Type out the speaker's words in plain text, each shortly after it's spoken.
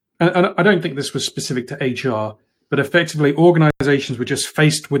and I don't think this was specific to HR, but effectively organizations were just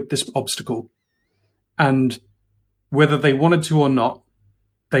faced with this obstacle. And whether they wanted to or not,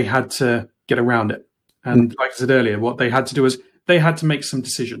 they had to get around it. And like I said earlier, what they had to do is they had to make some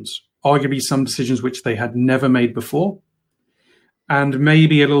decisions, arguably some decisions which they had never made before, and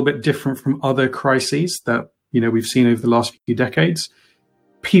maybe a little bit different from other crises that, we've seen over the last few decades.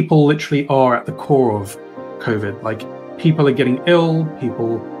 People literally are at the core of COVID. Like, people are getting ill,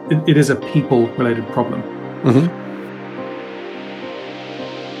 it is a people-related problem. Mm-hmm.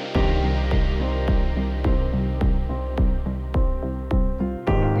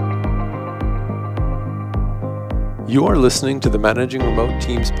 You are listening to the Managing Remote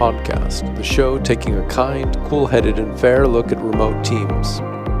Teams podcast, the show taking a kind, cool-headed, and fair look at remote teams.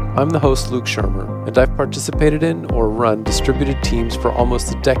 I'm the host, Luke Shermer, and I've participated in or run distributed teams for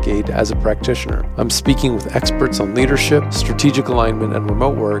almost a decade as a practitioner. I'm speaking with experts on leadership, strategic alignment, and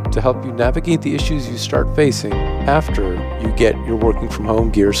remote work to help you navigate the issues you start facing after you get your working from home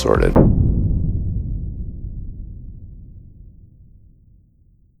gear sorted.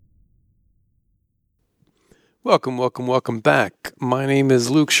 Welcome back. My name is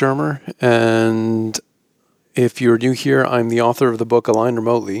Luke Shermer, and if you're new here, I'm the author of the book Align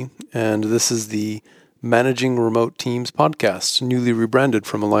Remotely, and this is the Managing Remote Teams podcast, newly rebranded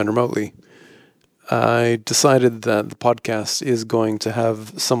from Align Remotely. I decided that the podcast is going to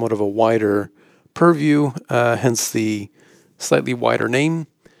have somewhat of a wider purview, hence the slightly wider name.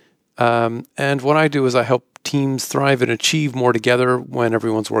 And what I do is I help teams thrive and achieve more together when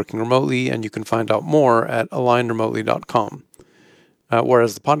everyone's working remotely, and you can find out more at alignremotely.com.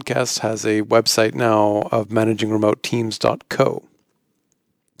 Whereas the podcast has a website now of managingremoteteams.co.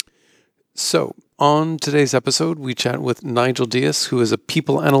 So, on today's episode, we chat with Nigel Dias, who is a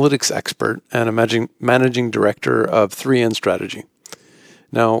people analytics expert and a managing director of 3N Strategy.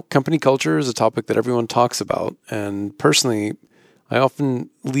 Now, company culture is a topic that everyone talks about, and personally, I often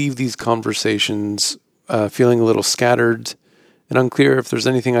leave these conversations feeling a little scattered and unclear if there's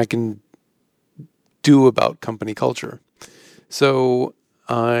anything I can do about company culture. So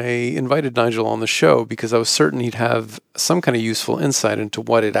I invited Nigel on the show because I was certain he'd have some kind of useful insight into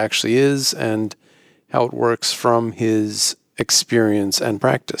what it actually is and how it works from his experience and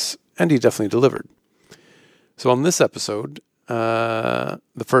practice. And he definitely delivered. So on this episode,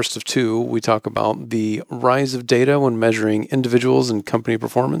 the first of two, we talk about the rise of data when measuring individuals and company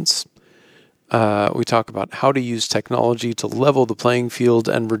performance. We talk about how to use technology to level the playing field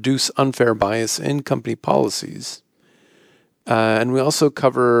and reduce unfair bias in company policies. And we also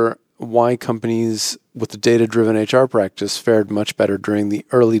cover why companies with a data-driven HR practice fared much better during the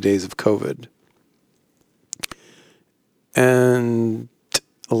early days of COVID. And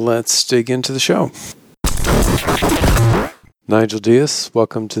let's dig into the show. Nigel Dias,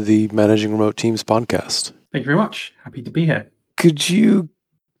 welcome to the Managing Remote Teams podcast. Thank you very much. Happy to be here. Could you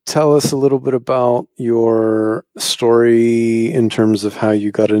tell us a little bit about your story in terms of how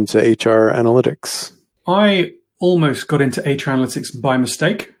you got into HR analytics? I almost got into HR analytics by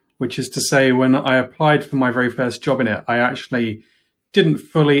mistake, which is to say when I applied for my very first job in it, I actually didn't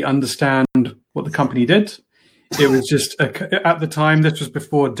fully understand what the company did. It was just, at the time, this was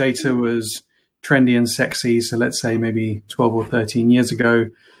before data was trendy and sexy. So let's say maybe 12 or 13 years ago,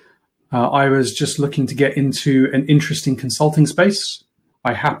 I was just looking to get into an interesting consulting space.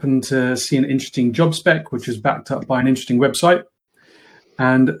 I happened to see an interesting job spec, which was backed up by an interesting website.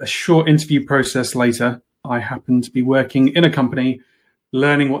 And a short interview process later, I happened to be working in a company,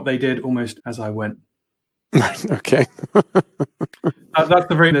 learning what they did almost as I went. Okay.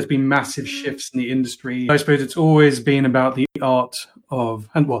 There's been massive shifts in the industry. I suppose it's always been about the art of,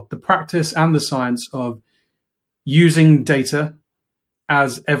 the practice and the science of using data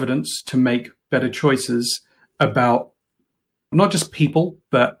as evidence to make better choices about not just people,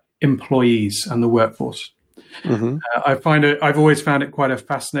 but employees and the workforce. Mm-hmm. I've always found it quite a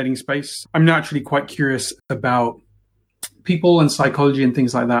fascinating space. I'm naturally quite curious about people and psychology and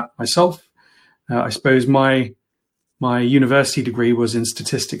things like that myself. I suppose my university degree was in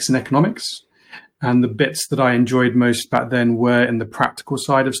statistics and economics, and the bits that I enjoyed most back then were in the practical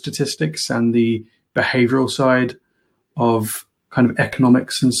side of statistics and the behavioral side of kind of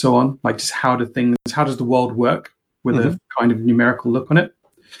economics and so on. Like just how does the world work with a kind of numerical look on it.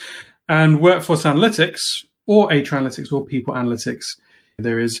 And workforce analytics or HR analytics or people analytics,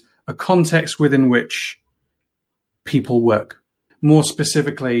 there is a context within which people work. More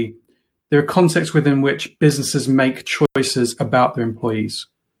specifically, there are contexts within which businesses make choices about their employees.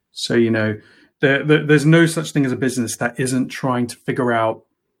 So, there's no such thing as a business that isn't trying to figure out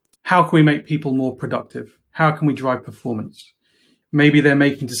how can we make people more productive? How can we drive performance? maybe they're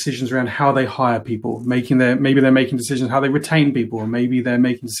making decisions around how they hire people, maybe they're making decisions how they retain people, or maybe they're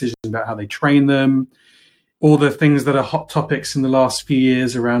making decisions about how they train them. All the things that are hot topics in the last few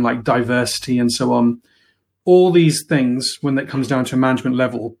years around like diversity and so on. All these things, when it comes down to a management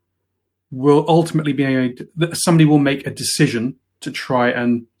level, will ultimately be somebody will make a decision to try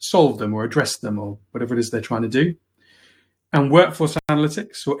and solve them or address them or whatever it is they're trying to do. And workforce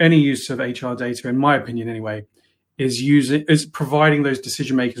analytics, or any use of HR data, in my opinion anyway, is providing those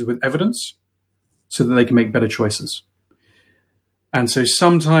decision makers with evidence so that they can make better choices. And so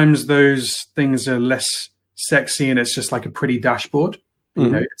sometimes those things are less sexy and it's just like a pretty dashboard. You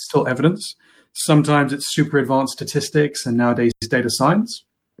know, it's still evidence. Sometimes it's super advanced statistics and nowadays data science.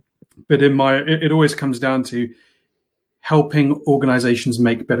 But it always comes down to helping organizations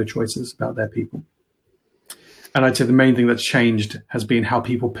make better choices about their people. And I'd say the main thing that's changed has been how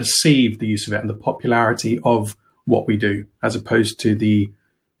people perceive the use of it and the popularity of what we do, as opposed to the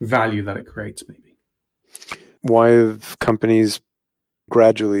value that it creates, maybe. Why have companies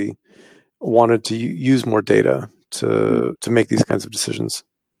gradually wanted to use more data to make these kinds of decisions?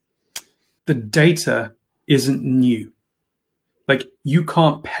 The data isn't new. Like, you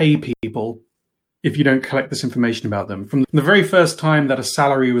can't pay people if you don't collect this information about them. From the very first time that a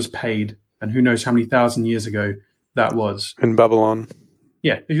salary was paid, and who knows how many thousand years ago that was. In Babylon.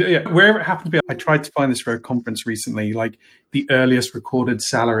 Yeah. Wherever it happened to be. I tried to find this for a conference recently, like the earliest recorded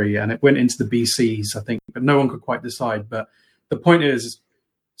salary, and it went into the BCs, I think, but no one could quite decide. But the point is,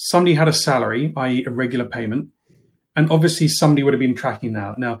 somebody had a salary, i.e. a regular payment, and obviously somebody would have been tracking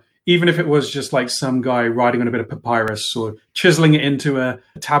that. Now, even if it was just like some guy writing on a bit of papyrus or chiseling it into a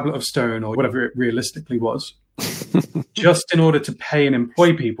tablet of stone or whatever it realistically was, just in order to pay and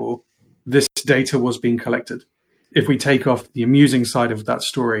employ people, this data was being collected. If we take off the amusing side of that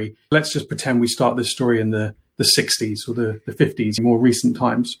story, let's just pretend we start this story in the 60s or the 50s, more recent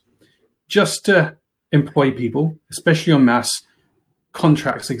times. Just to employ people, especially en masse,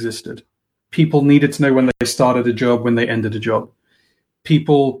 contracts existed. People needed to know when they started a job, when they ended a job.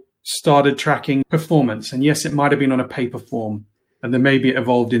 People started tracking performance. And yes, it might have been on a paper form, and then maybe it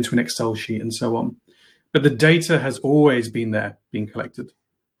evolved into an Excel sheet and so on. But the data has always been there, being collected.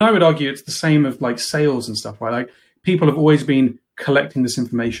 I would argue it's the same of like sales and stuff, right? Like, people have always been collecting this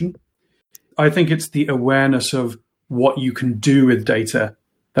information. I think it's the awareness of what you can do with data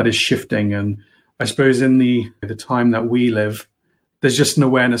that is shifting. And I suppose in the time that we live, there's just an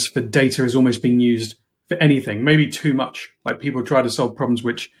awareness for data is almost being used for anything, maybe too much. Like, people try to solve problems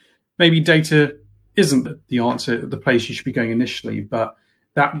which maybe data isn't the answer, the place you should be going initially. But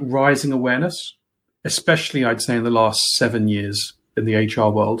that rising awareness, especially I'd say in the last 7 years in the HR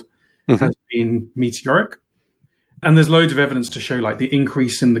world, has been meteoric. And there's loads of evidence to show like the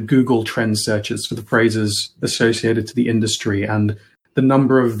increase in the Google trend searches for the phrases associated to the industry, and the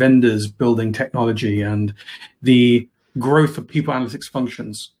number of vendors building technology, and the growth of people analytics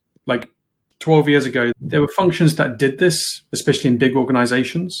functions. Like 12 years ago, there were functions that did this, especially in big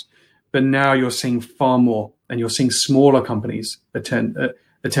organizations. But now you're seeing far more, and you're seeing smaller companies attempt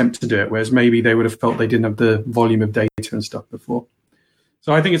to do it, whereas maybe they would have felt they didn't have the volume of data and stuff before.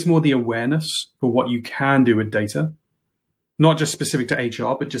 So I think it's more the awareness for what you can do with data, not just specific to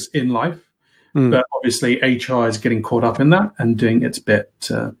HR, but just in life. But obviously HR is getting caught up in that and doing its bit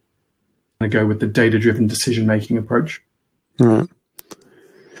to go with the data-driven decision-making approach. Right.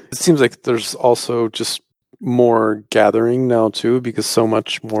 It seems like there's also just more gathering now too, because so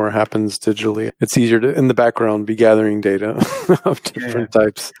much more happens digitally. It's easier to, in the background, be gathering data of different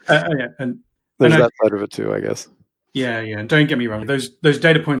types. And there's that side of it too, I guess. Yeah. Don't get me wrong. Those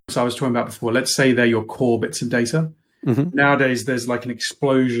data points I was talking about before, let's say they're your core bits of data. Nowadays, there's like an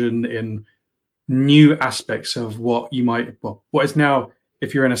explosion in new aspects of what is now,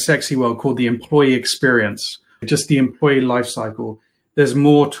 if you're in a sexy world, called the employee experience, just the employee life cycle. There's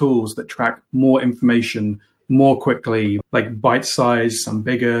more tools that track more information more quickly, like bite size, some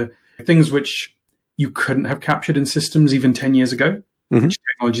bigger, things which you couldn't have captured in systems even 10 years ago. Which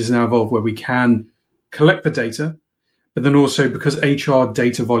technology has now evolved where we can collect the data, but then also because HR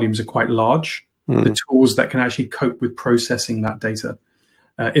data volumes are quite large, the tools that can actually cope with processing that data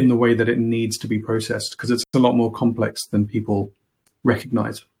in the way that it needs to be processed, because it's a lot more complex than people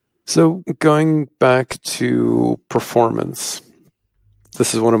recognize. So going back to performance,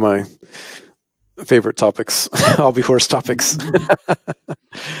 this is one of my favorite topics, hobby horse topics.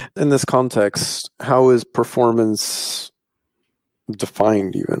 In this context, how is performance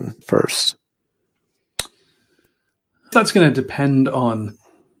defined even first? That's going to depend on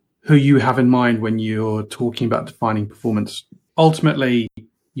who you have in mind when you're talking about defining performance. Ultimately,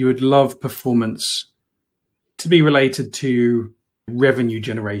 you would love performance to be related to revenue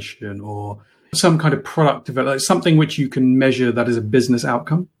generation or some kind of product development, like something which you can measure that is a business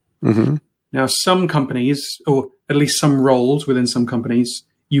outcome. Mm-hmm. Now, some companies, or at least some roles within some companies,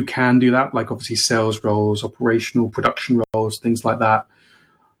 you can do that, like obviously sales roles, operational production roles, things like that.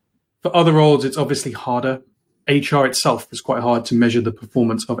 For other roles, it's obviously harder. HR itself is quite hard to measure the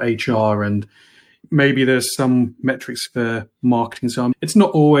performance of HR, and maybe there's some metrics for marketing. So it's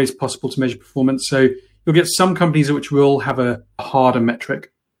not always possible to measure performance. So you'll get some companies which will have a harder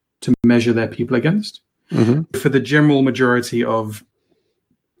metric to measure their people against. Mm-hmm. For the general majority of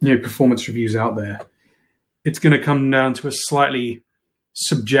performance reviews out there, it's going to come down to a slightly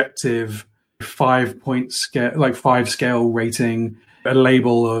subjective 5-point scale, like 5-scale rating, a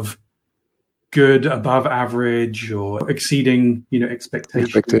label of good, above average, or exceeding,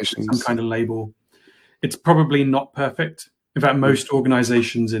 expectations. Some kind of label. It's probably not perfect. In fact, most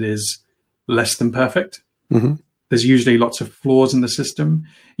organizations, it is less than perfect. Mm-hmm. There's usually lots of flaws in the system.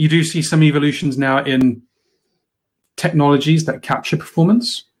 You do see some evolutions now in technologies that capture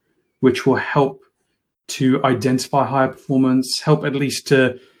performance, which will help to identify higher performance, help at least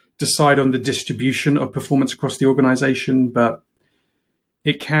to decide on the distribution of performance across the organization. But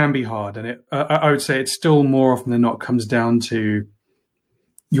it can be hard. And I would say it's still more often than not comes down to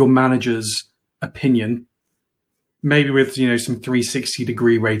your manager's opinion, maybe with, some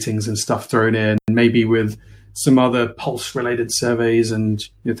 360-degree ratings and stuff thrown in, maybe with some other pulse-related surveys and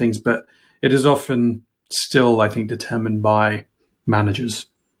things. But it is often still, I think, determined by managers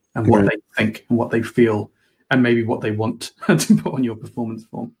and what they think and what they feel and maybe what they want to put on your performance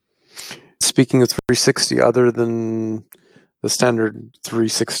form. Speaking of 360, other than the standard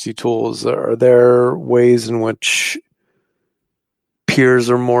 360 tools, are there ways in which peers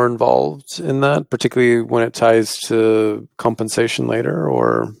are more involved in that, particularly when it ties to compensation later,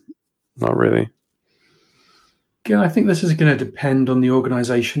 or not really? Again, I think this is going to depend on the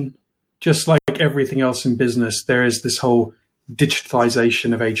organization. Just like everything else in business, there is this whole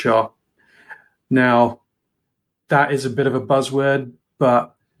digitalization of HR. Now, that is a bit of a buzzword,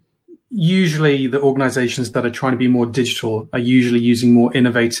 but usually the organizations that are trying to be more digital are usually using more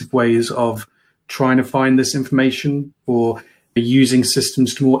innovative ways of trying to find this information, or using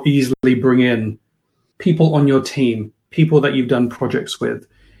systems to more easily bring in people on your team, people that you've done projects with.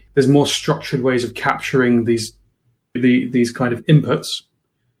 There's more structured ways of capturing these kind of inputs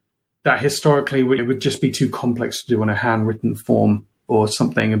that historically it would just be too complex to do on a handwritten form or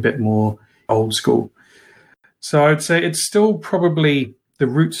something a bit more old school. So I'd say it's still probably, the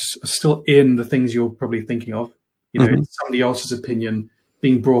roots are still in the things you're probably thinking of. It's somebody else's opinion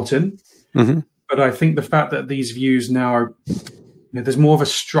being brought in. Mm-hmm. But I think the fact that these views now are, there's more of a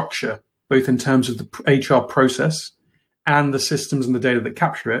structure, both in terms of the HR process and the systems and the data that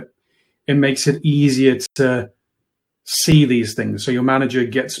capture it, it makes it easier to see these things. So your manager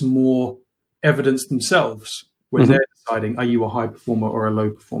gets more evidence themselves when they're deciding, are you a high performer or a low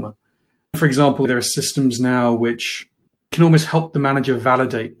performer? For example, there are systems now which can almost help the manager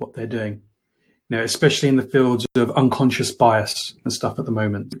validate what they're doing, especially in the fields of unconscious bias and stuff at the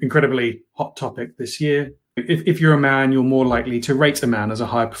moment. Incredibly hot topic this year. If you're a man, you're more likely to rate a man as a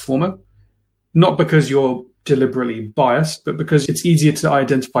high performer, not because you're deliberately biased, but because it's easier to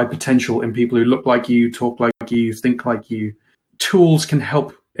identify potential in people who look like you, talk like you, think like you. Tools can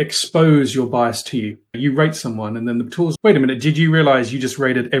help expose your bias to you. You rate someone and then the tools, wait a minute, did you realize you just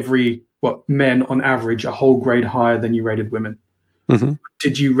rated men on average a whole grade higher than you rated women? Mm-hmm.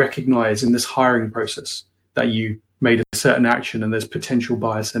 Did you recognize in this hiring process that you made a certain action and there's potential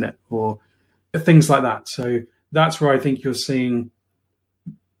bias in it, or things like that? So that's where I think you're seeing,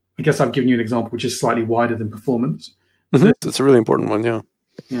 I guess I've given you an example which is slightly wider than performance. Mm-hmm. That's a really important one, yeah.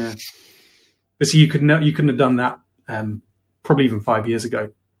 Yeah. But see, you couldn't have done that probably even 5 years ago.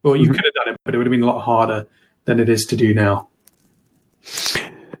 Well, you could have done it, but it would have been a lot harder than it is to do now.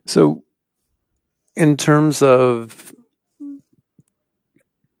 So in terms of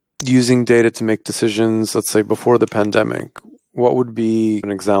using data to make decisions, let's say before the pandemic, what would be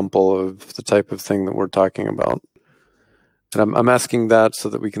an example of the type of thing that we're talking about? And I'm asking that so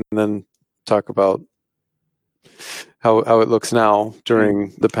that we can then talk about how it looks now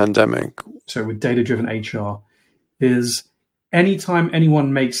during the pandemic. So with data-driven HR is anytime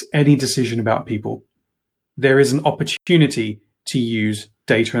anyone makes any decision about people, there is an opportunity to use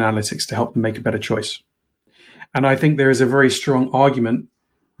data analytics to help them make a better choice. And I think there is a very strong argument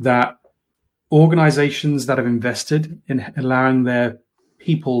that organizations that have invested in allowing their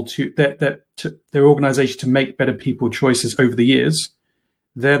people their organization to make better people choices over the years,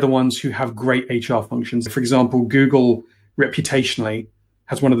 they're the ones who have great HR functions. For example, Google reputationally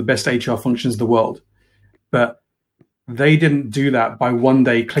has one of the best HR functions in the world. But they didn't do that by one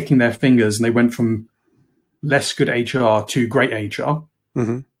day clicking their fingers and they went from less good HR to great HR.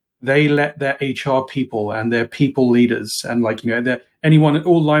 Mm-hmm. They let their HR people and their people leaders and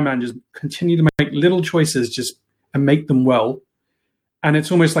all line managers continue to make little choices and make them well. And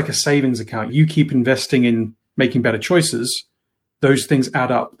it's almost like a savings account. You keep investing in making better choices. Those things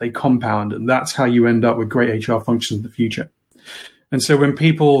add up, they compound, and that's how you end up with great HR functions in the future. And so when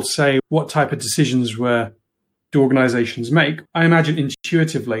people say, what type of decisions do organizations make? I imagine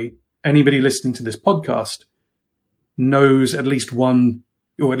intuitively, anybody listening to this podcast knows at least one,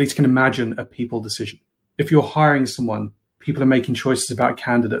 or at least can imagine a people decision. If you're hiring someone, people are making choices about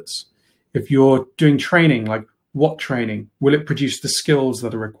candidates. If you're doing training, like what training? Will it produce the skills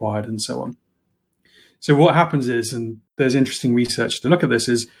that are required, and so on? So what happens is, and there's interesting research to look at this,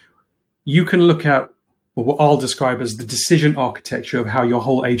 is you can look at what I'll describe as the decision architecture of how your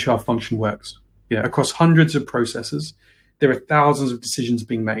whole HR function works. Across hundreds of processes, there are thousands of decisions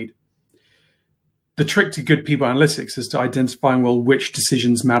being made. The trick to good people analytics is to identifying, which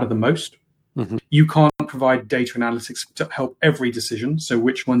decisions matter the most. Mm-hmm. You can't provide data analytics to help every decision. So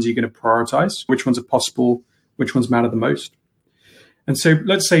which ones are you going to prioritize? Which ones are possible? Which ones matter the most? And so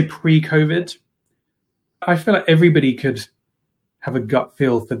let's say pre-COVID, I feel like everybody could have a gut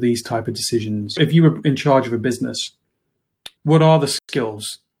feel for these type of decisions. If you were in charge of a business, what are the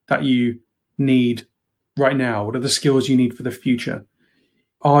skills that you need right now? What are the skills you need for the future?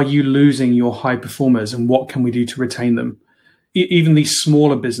 Are you losing your high performers, and what can we do to retain them? Even these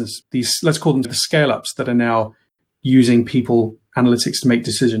smaller business, let's call them the scale-ups that are now using people analytics to make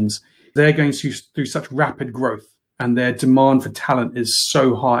decisions, they're going through such rapid growth and their demand for talent is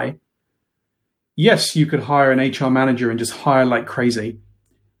so high. Yes, you could hire an HR manager and just hire like crazy,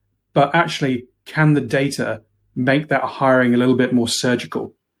 but actually, can the data make that hiring a little bit more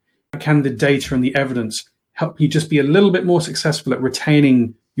surgical? Can the data and the evidence help you just be a little bit more successful at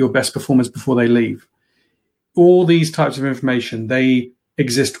retaining your best performers before they leave? All these types of information, they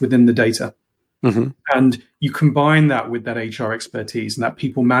exist within the data. Mm-hmm. And you combine that with that HR expertise and that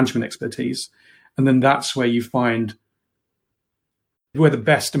people management expertise. And then that's where you find where the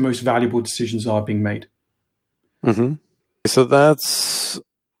best and most valuable decisions are being made. Mm-hmm. So that's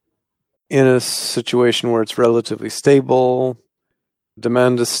in a situation where it's relatively stable,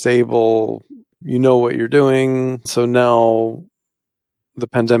 demand is stable, you know what you're doing. So now the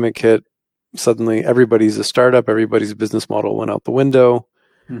pandemic hit, suddenly everybody's a startup, everybody's business model went out the window.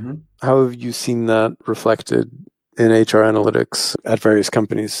 Mm-hmm. How have you seen that reflected in HR analytics at various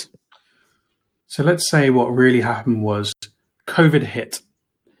companies? So let's say what really happened was COVID hit.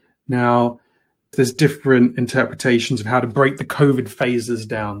 Now, there's different interpretations of how to break the COVID phases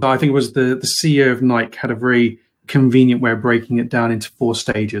down. I think it was the CEO of Nike had a very convenient way of breaking it down into 4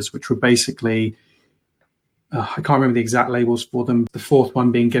 stages, which were basically, I can't remember the exact labels for them. The 4th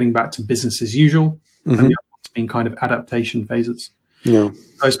one being getting back to business as usual, Mm-hmm. and the other ones being kind of adaptation phases. Yeah.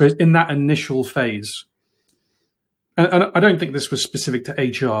 I suppose in that initial phase, and I don't think this was specific to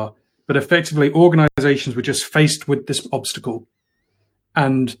HR, but effectively organizations were just faced with this obstacle.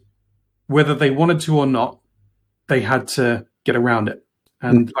 And whether they wanted to or not, they had to get around it.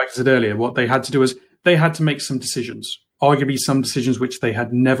 And like I said earlier, what they had to do is they had to make some decisions, arguably some decisions which they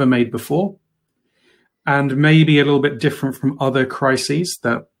had never made before, and maybe a little bit different from other crises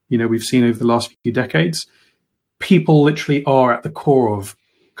that we've seen over the last few decades. People literally are at the core of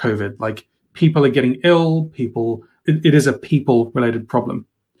COVID. Like people are getting ill, it is a people-related problem.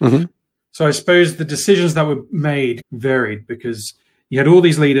 Mm-hmm. So I suppose the decisions that were made varied because you had all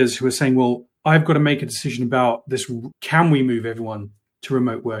these leaders who were saying, well, I've got to make a decision about this. Can we move everyone to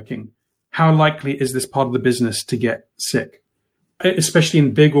remote working? How likely is this part of the business to get sick? Especially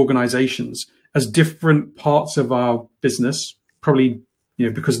in big organizations, as different parts of our business, probably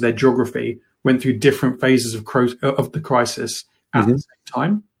because of their geography, went through different phases of the crisis at Mm-hmm. the same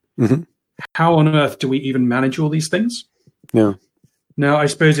time. Mm-hmm. How on earth do we even manage all these things? Yeah. Now, I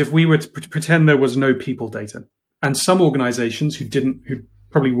suppose if we were to pretend there was no people data, and some organizations who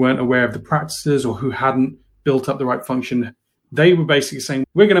probably weren't aware of the practices or who hadn't built up the right function, they were basically saying,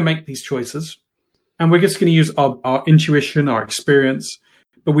 we're going to make these choices and we're just going to use our intuition, our experience,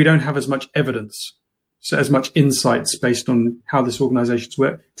 but we don't have as much evidence, so as much insights based on how this organizations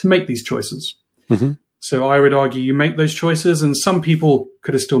work to make these choices. Mm-hmm. So I would argue you make those choices and some people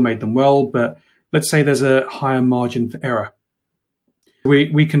could have still made them well, but let's say there's a higher margin for error.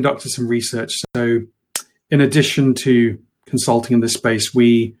 We conducted some research. So in addition to consulting in this space,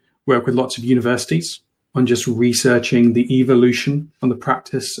 we work with lots of universities on just researching the evolution on the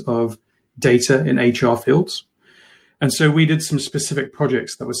practice of data in HR fields. And so we did some specific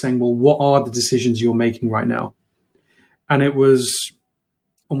projects that were saying, well, what are the decisions you're making right now? And it was,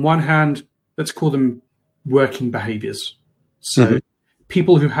 on one hand, let's call them working behaviors. So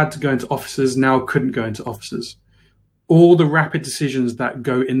people who had to go into offices now couldn't go into offices. All the rapid decisions that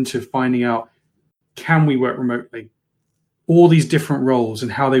go into finding out, can we work remotely? All these different roles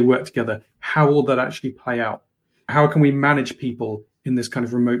and how they work together, how will that actually play out? How can we manage people in this kind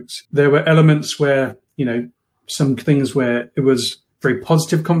of remote? There were elements where, some things where it was very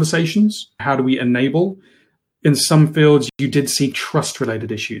positive conversations. How do we enable? In some fields, you did see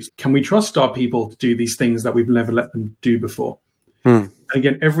trust-related issues. Can we trust our people to do these things that we've never let them do before? And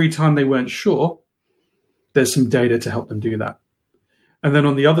again, every time they weren't sure, there's some data to help them do that. And then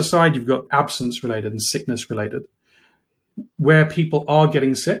on the other side, you've got absence-related and sickness-related. Where people are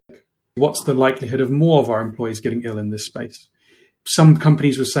getting sick, what's the likelihood of more of our employees getting ill in this space? Some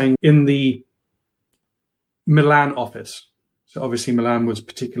companies were saying in the Milan office, so obviously Milan was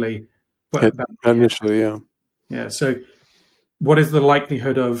particularly... Initially, yeah. Yeah. So what is the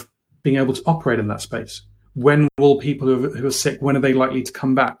likelihood of being able to operate in that space? When will people who are sick, when are they likely to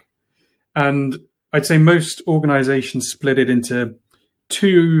come back? And I'd say most organizations split it into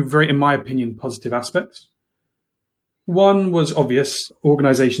two very, in my opinion, positive aspects. One was obvious.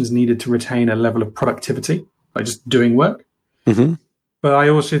 Organizations needed to retain a level of productivity by just doing work. But I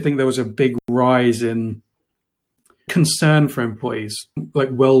also think there was a big rise in concern for employees, like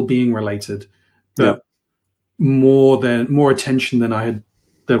well-being related, that more attention than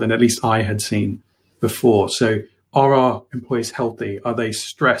at least I had seen before. So are our employees healthy? Are they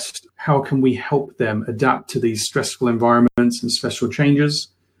stressed? How can we help them adapt to these stressful environments and stressful changes?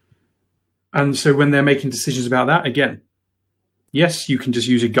 And so when they're making decisions about that, again, yes, you can just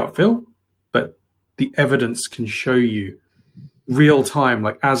use a gut feel, but the evidence can show you real time,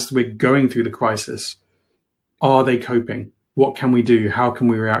 like as we're going through the crisis, are they coping? What can we do? How can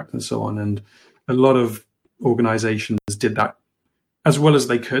we react? And so on. And a lot of organizations did that as well as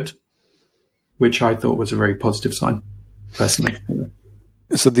they could, which I thought was a very positive sign, personally.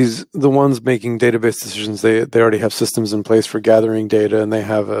 So the ones making database decisions, they already have systems in place for gathering data, and they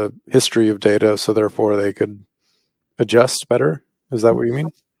have a history of data, so therefore they could adjust better. Is that what you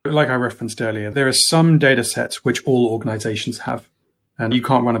mean? Like I referenced earlier, there are some data sets which all organizations have, and you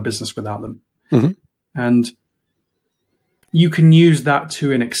can't run a business without them. And you can use that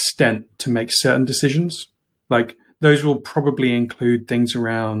to an extent to make certain decisions. Like those will probably include things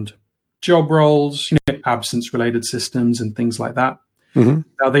around job roles, absence-related systems and things like that.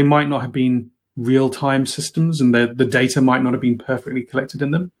 Now, they might not have been real-time systems, and the data might not have been perfectly collected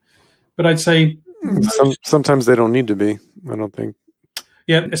in them. But I'd say sometimes they don't need to be. I don't think.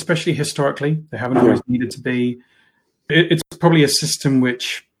 Yeah, especially historically, they haven't always needed to be. It's probably a system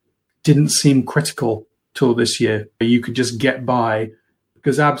which didn't seem critical till this year. You could just get by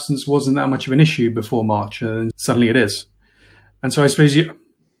because absence wasn't that much of an issue before March, and suddenly it is. And so I suppose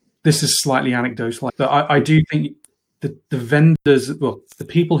this is slightly anecdotal. I do think the vendors, well, the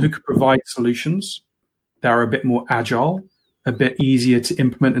people who could provide solutions that are a bit more agile, a bit easier to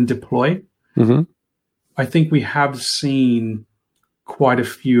implement and deploy, I think we have seen quite a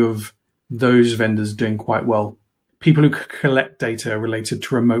few of those vendors doing quite well. People who could collect data related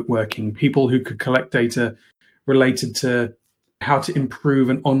to remote working, people who could collect data related to how to improve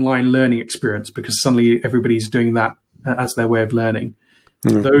an online learning experience, because suddenly everybody's doing that as their way of learning.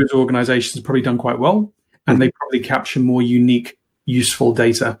 Those organizations have probably done quite well, and they probably capture more unique, useful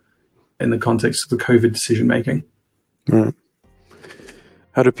data in the context of the COVID decision making. Right.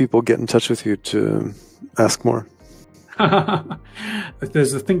 How do people get in touch with you to ask more?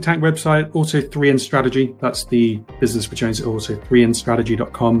 There's the think tank website, also 3N Strategy. That's the business which owns it, also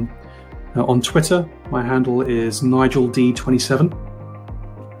 3nstrategy.com. On Twitter, my handle is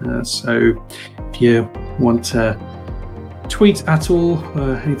NigelD27. So if you want to tweet at all,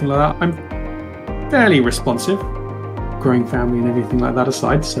 anything like that, I'm fairly responsive, growing family and everything like that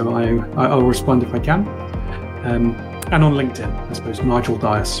aside. So I'll respond if I can. And on LinkedIn, I suppose, Nigel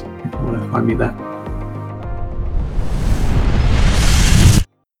Dias, if you want to find me there.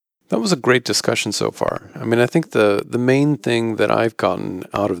 That was a great discussion so far. I mean, I think the main thing that I've gotten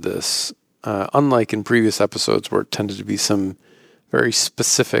out of this, unlike in previous episodes where it tended to be some very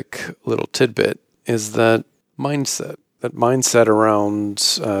specific little tidbit, is that mindset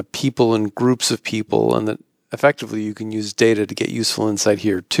around people and groups of people, and that effectively you can use data to get useful insight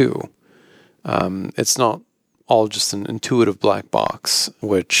here too. It's not all just an intuitive black box,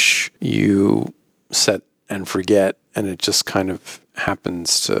 which you set and forget, and it just kind of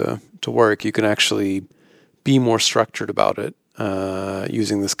happens to work. You can actually be more structured about it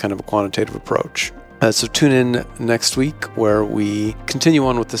using this kind of a quantitative approach. So tune in next week where we continue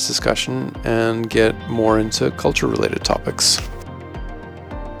on with this discussion and get more into culture-related topics.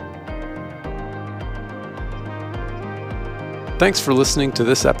 Thanks for listening to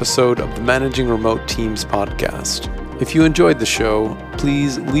this episode of the Managing Remote Teams podcast. If you enjoyed the show,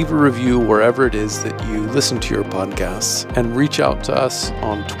 please leave a review wherever it is that you listen to your podcasts, and reach out to us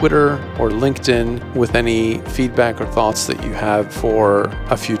on Twitter or LinkedIn with any feedback or thoughts that you have for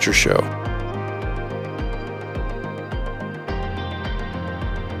a future show.